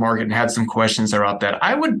labor market and had some questions about that.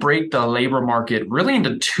 I would break the labor market really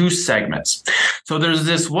into two segments. So there's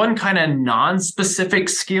this one kind of non-specific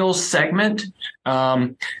skills segment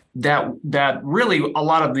that really a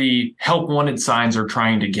lot of the help wanted signs are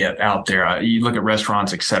trying to get out there. You look at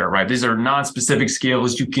restaurants, et cetera, right? These are non-specific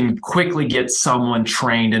skills. You can quickly get someone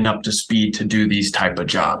trained and up to speed to do these type of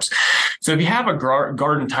jobs. So if you have a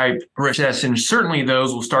garden type recession, certainly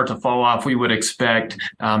those will start to fall off. We would expect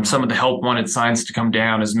some of the help wanted signs to come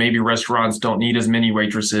down as maybe restaurants don't need as many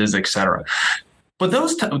waitresses, et cetera. But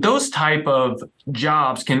those type of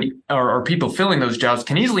jobs or people filling those jobs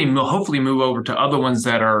can easily hopefully move over to other ones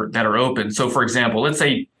that are open. So, for example, let's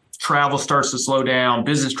say travel starts to slow down,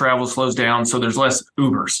 business travel slows down, so there's less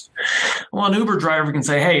Ubers. Well, an Uber driver can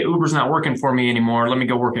say, "Hey, Uber's not working for me anymore. Let me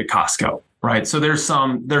go work at Costco." Right? So there's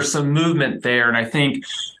some movement there, and I think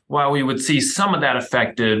while we would see some of that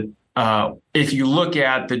affected, if you look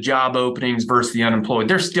at the job openings versus the unemployed,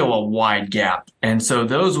 there's still a wide gap. And so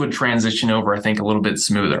those would transition over, I think, a little bit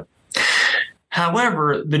smoother.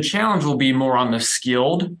 However, the challenge will be more on the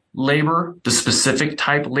skilled labor, the specific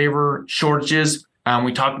type labor shortages.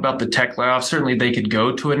 We talked about the tech layoffs. Certainly they could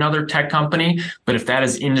go to another tech company, but if that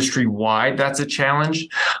is industry wide, that's a challenge.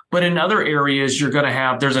 But in other areas,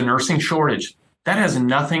 there's a nursing shortage. That has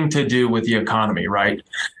nothing to do with the economy, right?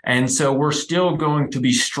 And so we're still going to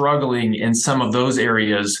be struggling in some of those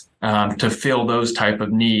areas to fill those type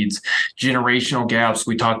of needs. Generational gaps,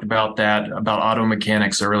 we talked about that, about auto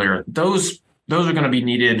mechanics earlier. Those are going to be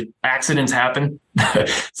needed. Accidents happen.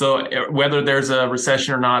 So whether there's a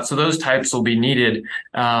recession or not, so those types will be needed.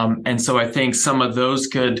 And so I think some of those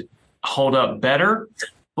could hold up better.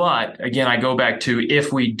 But again, I go back to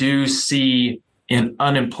if we do see in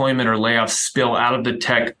unemployment or layoffs spill out of the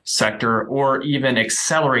tech sector or even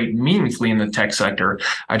accelerate meaningfully in the tech sector,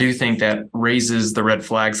 I do think that raises the red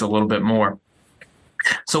flags a little bit more.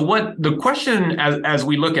 So what the question as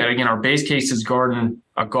we look at, again, our base case is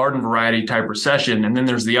a garden variety type recession, and then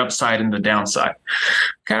there's the upside and the downside.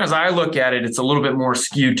 Kind of as I look at it, it's a little bit more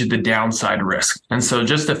skewed to the downside risk. And so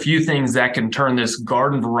just a few things that can turn this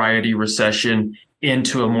garden variety recession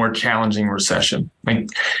into a more challenging recession. Like,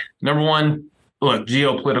 number one, look,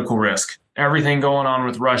 geopolitical risk, everything going on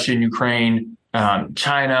with Russia and Ukraine,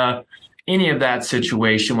 China, any of that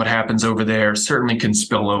situation, what happens over there certainly can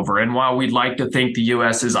spill over. And while we'd like to think the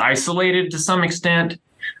U.S. is isolated to some extent,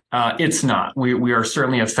 it's not. We are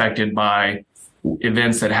certainly affected by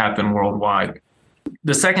events that happen worldwide.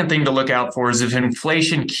 The second thing to look out for is if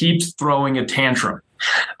inflation keeps throwing a tantrum.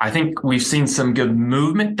 I think we've seen some good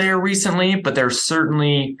movement there recently, but there's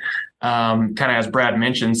certainly kind of, as Brad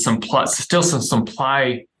mentioned, still some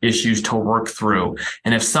supply issues to work through.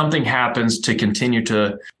 And if something happens to continue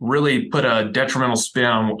to really put a detrimental spin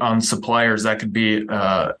on suppliers, that could be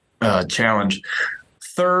a challenge.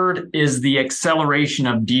 Third is the acceleration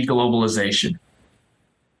of deglobalization.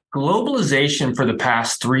 Globalization for the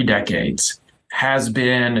past 3 decades has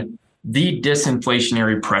been the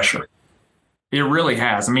disinflationary pressure. It really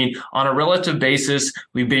has. I mean, on a relative basis,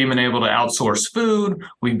 we've been able to outsource food.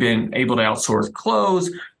 We've been able to outsource clothes.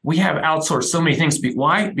 We have outsourced so many things.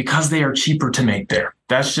 Why? Because they are cheaper to make there.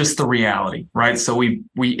 That's just the reality, right? So we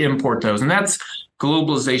import those, and that's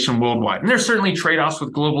globalization worldwide. And there's certainly trade-offs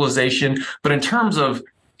with globalization, but in terms of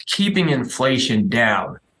keeping inflation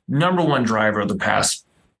down, number one driver of the past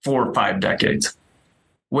 4 or 5 decades.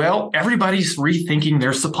 Well, everybody's rethinking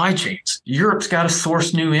their supply chains. Europe's got to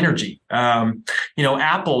source new energy.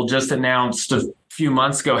 Apple just announced a few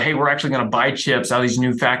months ago, hey, we're actually going to buy chips out of these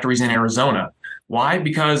new factories in Arizona. Why?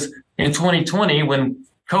 Because in 2020, when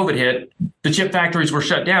COVID hit, the chip factories were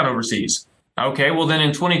shut down overseas. Okay, well then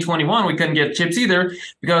in 2021 we couldn't get chips either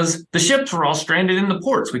because the ships were all stranded in the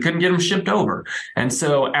ports. We couldn't get them shipped over. And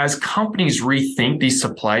so as companies rethink these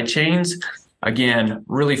supply chains, again,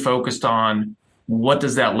 really focused on what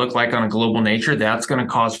does that look like on a global nature, that's going to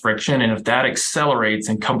cause friction. And if that accelerates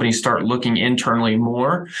and companies start looking internally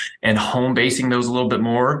more and home basing those a little bit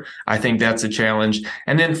more, I think that's a challenge.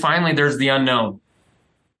 And then finally, there's the unknown,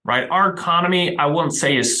 right? Our economy, I won't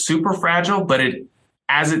say is super fragile, but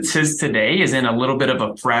as it sits today, is in a little bit of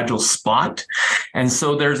a fragile spot. And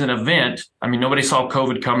so there's an event. I mean, nobody saw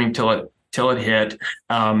COVID coming till it hit.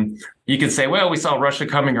 You could say, well, we saw Russia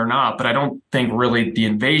coming or not, but I don't think really the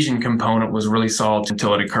invasion component was really solved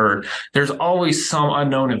until it occurred. There's always some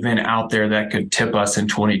unknown event out there that could tip us in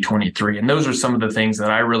 2023. And those are some of the things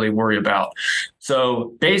that I really worry about.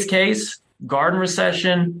 So base case, garden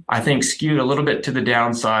recession, I think skewed a little bit to the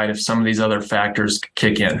downside if some of these other factors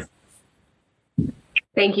kick in.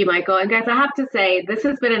 Thank you, Michael. And guys, I have to say, this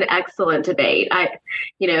has been an excellent debate.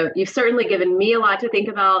 You've certainly given me a lot to think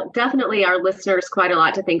about, definitely our listeners quite a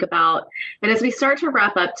lot to think about. And as we start to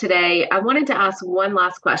wrap up today, I wanted to ask one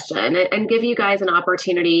last question and give you guys an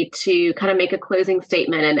opportunity to kind of make a closing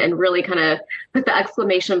statement and really kind of put the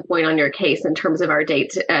exclamation point on your case in terms of our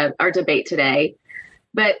debate today.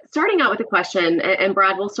 But starting out with a question, and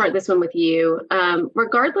Brad, we'll start this one with you.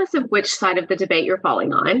 Regardless of which side of the debate you're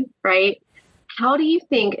falling on, right? How do you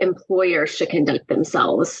think employers should conduct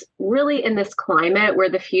themselves really in this climate where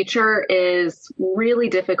the future is really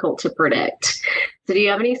difficult to predict? So do you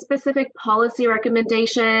have any specific policy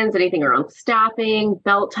recommendations, anything around staffing,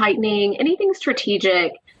 belt tightening, anything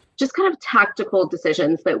strategic, just kind of tactical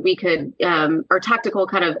decisions that we could, or tactical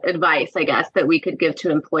kind of advice, I guess, that we could give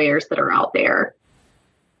to employers that are out there?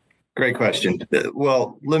 Great question.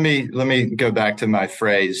 Well, let me go back to my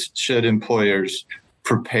phrase, should employers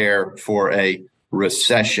prepare for a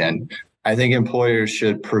recession? I think employers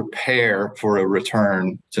should prepare for a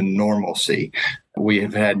return to normalcy. We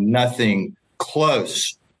have had nothing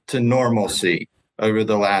close to normalcy over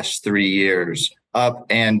the last 3 years, up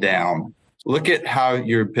and down. Look at how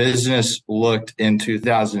your business looked in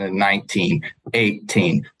 2019,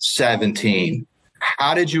 18, 17.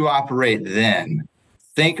 How did you operate then?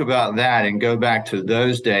 Think about that and go back to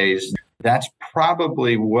those days. That's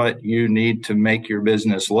probably what you need to make your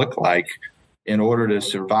business look like in order to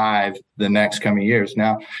survive the next coming years.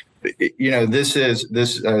 Now, I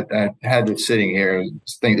had it sitting here. I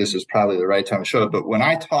think this is probably the right time to show it. But when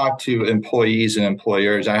I talk to employees and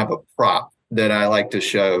employers, I have a prop that I like to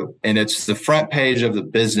show, and it's the front page of the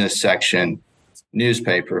business section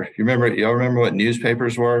newspaper. Y'all remember what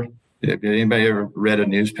newspapers were? Did anybody ever read a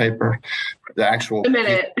newspaper? The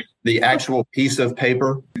actual piece of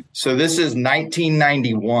paper. So this is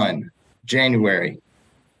 1991, January.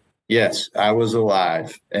 Yes, I was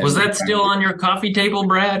alive. Was that still on your coffee table,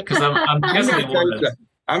 Brad? Because I'm guessing it was.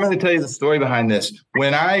 I'm going to tell you the story behind this.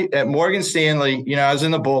 When at Morgan Stanley, I was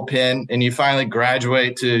in the bullpen, and you finally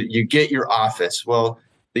graduate you get your office. Well,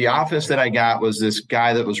 the office that I got was this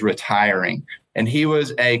guy that was retiring, and he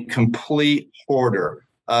was a complete hoarder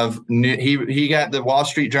of he got the Wall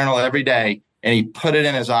Street Journal every day, and he put it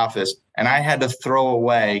in his office. And I had to throw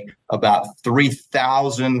away about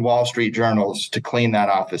 3,000 Wall Street Journals to clean that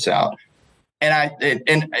office out. And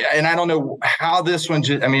I don't know how this one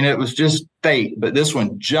it was just fate, but this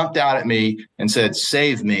one jumped out at me and said,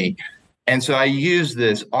 "Save me." And so I use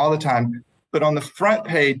this all the time. But on the front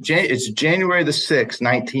page, it's January the 6th,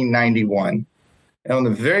 1991. And on the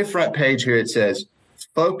very front page here, it says,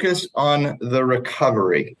 "Focus on the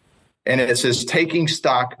recovery." And it says, "Taking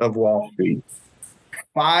stock of Wall Street."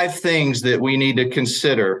 5 things that we need to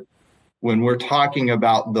consider when we're talking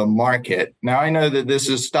about the market. Now, I know that this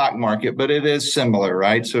is stock market, but it is similar,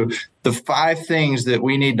 right? So the 5 things that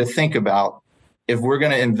we need to think about if we're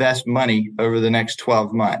going to invest money over the next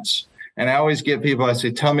 12 months. And I always get people, I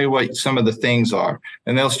say, tell me what some of the things are,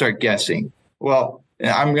 and they'll start guessing. Well,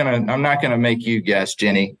 I'm not going to make you guess,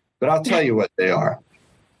 Jenny, but I'll tell you what they are.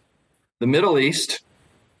 The Middle East,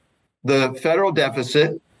 the federal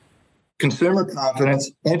deficit, consumer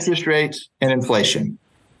confidence, interest rates, and inflation.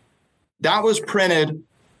 That was printed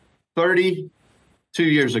 32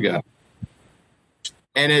 years ago.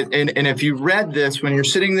 And if you read this when you're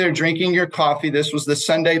sitting there drinking your coffee, this was the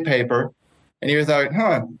Sunday paper, and you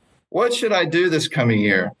thought, what should I do this coming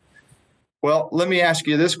year? Well, let me ask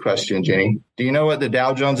you this question, Jenny. Do you know what the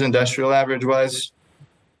Dow Jones Industrial Average was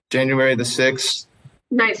January the 6th?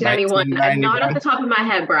 1991. Not off the top of my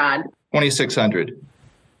head, Brad. 2,600.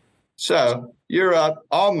 So you're up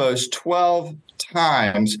almost 12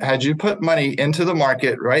 times had you put money into the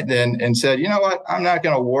market right then and said, you know what, I'm not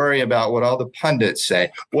going to worry about what all the pundits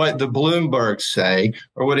say, what the Bloombergs say,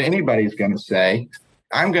 or what anybody's going to say.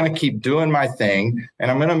 I'm going to keep doing my thing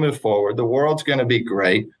and I'm going to move forward. The world's going to be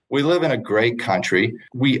great. We live in a great country.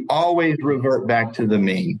 We always revert back to the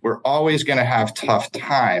mean. We're always going to have tough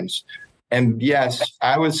times. And yes,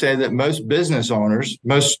 I would say that most business owners,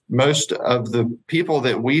 most of the people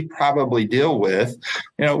that we probably deal with,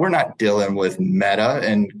 we're not dealing with Meta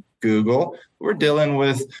and Google. We're dealing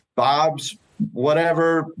with Bob's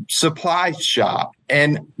whatever supply shop.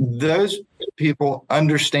 And those people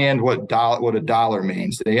understand what a dollar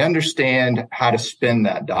means. They understand how to spend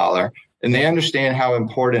that dollar, and they understand how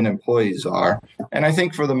important employees are. And I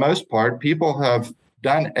think for the most part, people have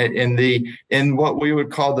done in what we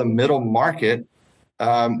would call the middle market,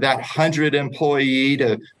 that 100 employee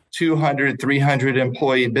to 200, 300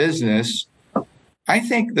 employee business. I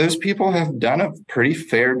think those people have done a pretty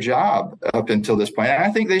fair job up until this point. And I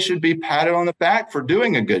think they should be patted on the back for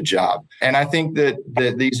doing a good job. And I think that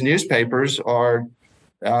these newspapers are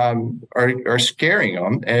scaring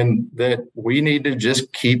them, and that we need to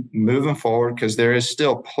just keep moving forward because there is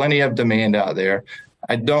still plenty of demand out there.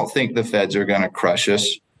 I don't think the feds are going to crush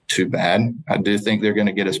us too bad. I do think they're going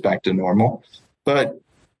to get us back to normal. But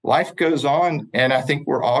life goes on, and I think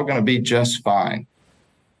we're all going to be just fine.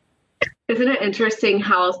 Isn't it interesting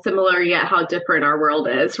how similar yet how different our world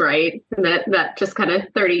is, right? And that just kind of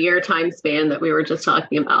 30-year time span that we were just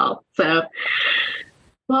talking about. So,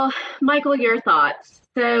 well, Michael, your thoughts.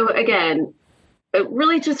 So again,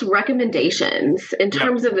 really just recommendations in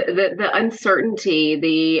terms of the uncertainty,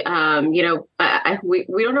 we don't know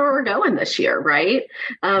where we're going this year, right?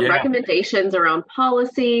 Recommendations around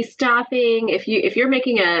policy, staffing. If you're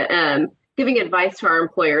making giving advice to our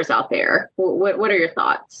employers out there, what are your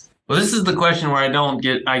thoughts? Well, this is the question where I don't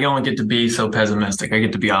get to be so pessimistic. I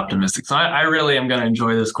get to be optimistic. So I really am going to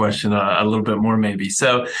enjoy this question a little bit more, maybe.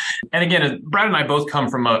 So, and again, Brad and I both come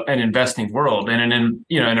from an investing world and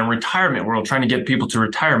in a retirement world, trying to get people to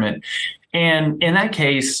retirement. And in that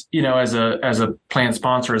case, as a plan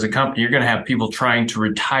sponsor, as a company, you're going to have people trying to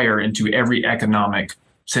retire into every economic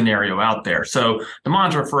scenario out there. So the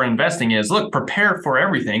mantra for investing is, look, prepare for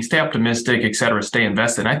everything, stay optimistic, et cetera, stay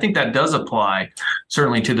invested. And I think that does apply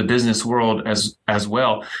certainly to the business world as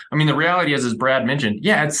well. I mean, the reality is, as Brad mentioned,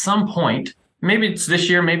 at some point, maybe it's this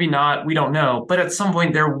year, maybe not, we don't know, but at some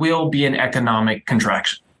point there will be an economic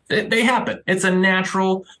contraction. They happen. It's a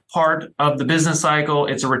natural part of the business cycle.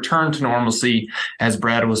 It's a return to normalcy, as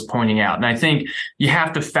Brad was pointing out. And I think you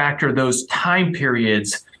have to factor those time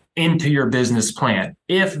periods into your business plan.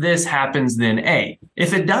 If this happens, then A.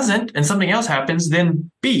 If it doesn't and something else happens,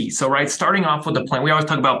 then B. So, right, starting off with a plan. We always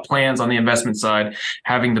talk about plans on the investment side,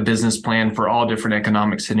 having the business plan for all different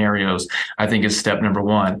economic scenarios, I think is step number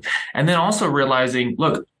one. And then also realizing,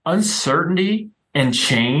 look, uncertainty and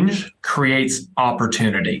change creates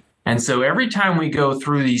opportunity. And so every time we go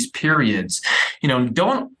through these periods,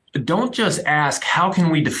 don't just ask, how can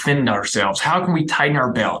we defend ourselves? How can we tighten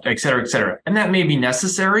our belt, et cetera, et cetera? And that may be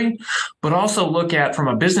necessary, but also look at from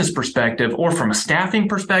a business perspective or from a staffing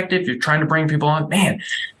perspective, you're trying to bring people on, man,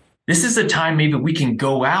 this is a time maybe we can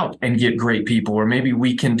go out and get great people, or maybe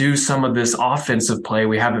we can do some of this offensive play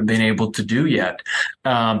we haven't been able to do yet.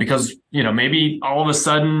 Because, maybe all of a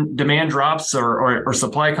sudden demand drops or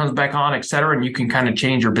supply comes back on, et cetera, and you can kind of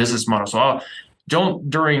change your business model. So don't,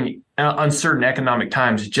 during uncertain economic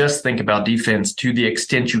times, just think about defense to the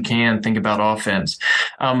extent you can. Think about offense.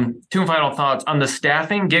 Two final thoughts on the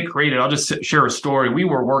staffing. Get creative. I'll just share a story. We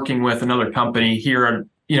were working with another company here.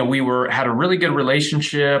 We had a really good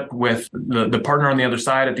relationship with the partner on the other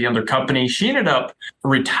side at the other company. She ended up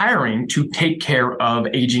retiring to take care of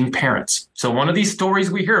aging parents. So one of these stories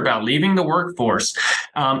we hear about, leaving the workforce,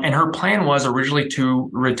 and her plan was originally to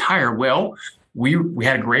retire. Well, we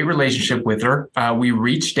had a great relationship with her. We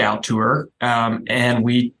reached out to her and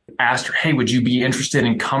we asked her, hey, would you be interested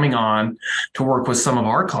in coming on to work with some of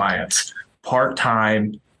our clients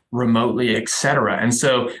part-time, remotely, et cetera? And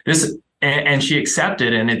so and she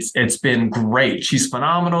accepted, and it's been great. She's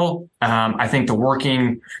phenomenal. I think the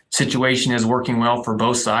working situation is working well for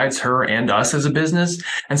both sides, her and us as a business.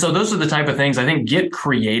 And so those are the type of things, I think, get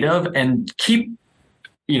creative and keep,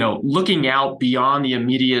 looking out beyond the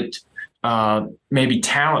immediate maybe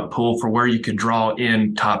talent pool for where you could draw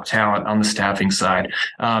in top talent on the staffing side,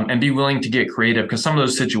 and be willing to get creative, because some of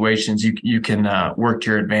those situations you can work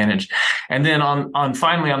to your advantage. And then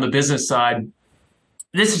finally on the business side,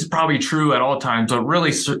 this is probably true at all times, but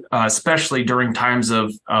really especially during times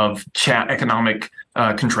of economic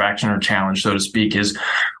contraction or challenge, so to speak, is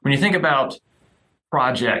when you think about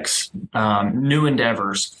projects, new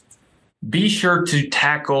endeavors, be sure to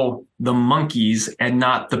tackle the monkeys and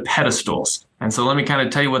not the pedestals. And so let me kind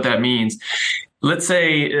of tell you what that means. Let's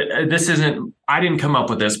say I didn't come up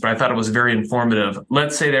with this, but I thought it was very informative.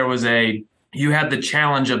 Let's say you had the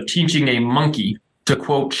challenge of teaching a monkey to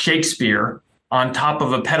quote Shakespeare on top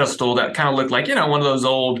of a pedestal that kind of looked like, one of those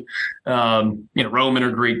old, Roman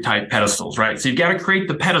or Greek type pedestals, right? So you've got to create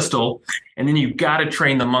the pedestal, and then you've got to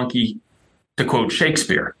train the monkey to quote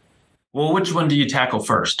Shakespeare. Well, which one do you tackle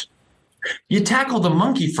first? You tackle the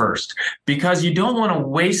monkey first, because you don't want to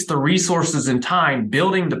waste the resources and time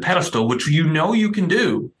building the pedestal, which you can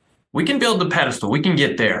do. We can build the pedestal. We can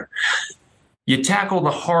get there. You tackle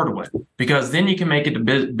the hard one, because then you can make a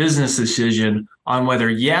business decision on whether,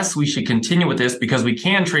 yes, we should continue with this because we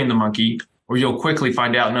can train the monkey, or you'll quickly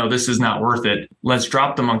find out, no, this is not worth it. Let's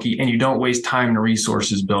drop the monkey, and you don't waste time and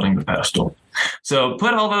resources building the pedestal. So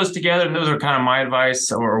put all those together, and those are kind of my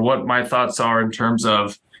advice, or what my thoughts are in terms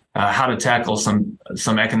of how to tackle some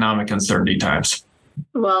economic uncertainty times.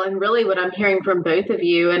 Well, and really what I'm hearing from both of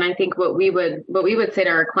you, and I think what we would say to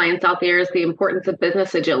our clients out there is the importance of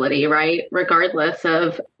business agility, right? Regardless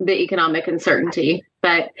of the economic uncertainty.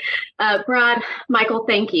 But Brad, Michael,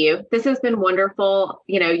 thank you. This has been wonderful.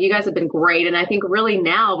 You guys have been great. And I think really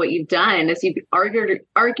now what you've done is you've argued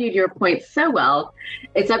your points so well.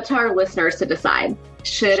 It's up to our listeners to decide.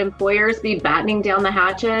 Should employers be battening down the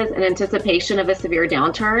hatches in anticipation of a severe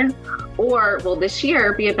downturn? Or will this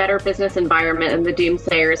year be a better business environment than the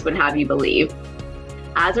doomsayers would have you believe?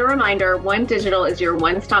 As a reminder, OneDigital is your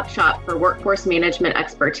one-stop shop for workforce management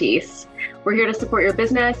expertise. We're here to support your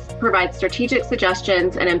business, provide strategic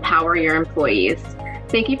suggestions, and empower your employees.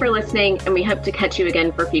 Thank you for listening, and we hope to catch you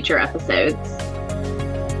again for future episodes.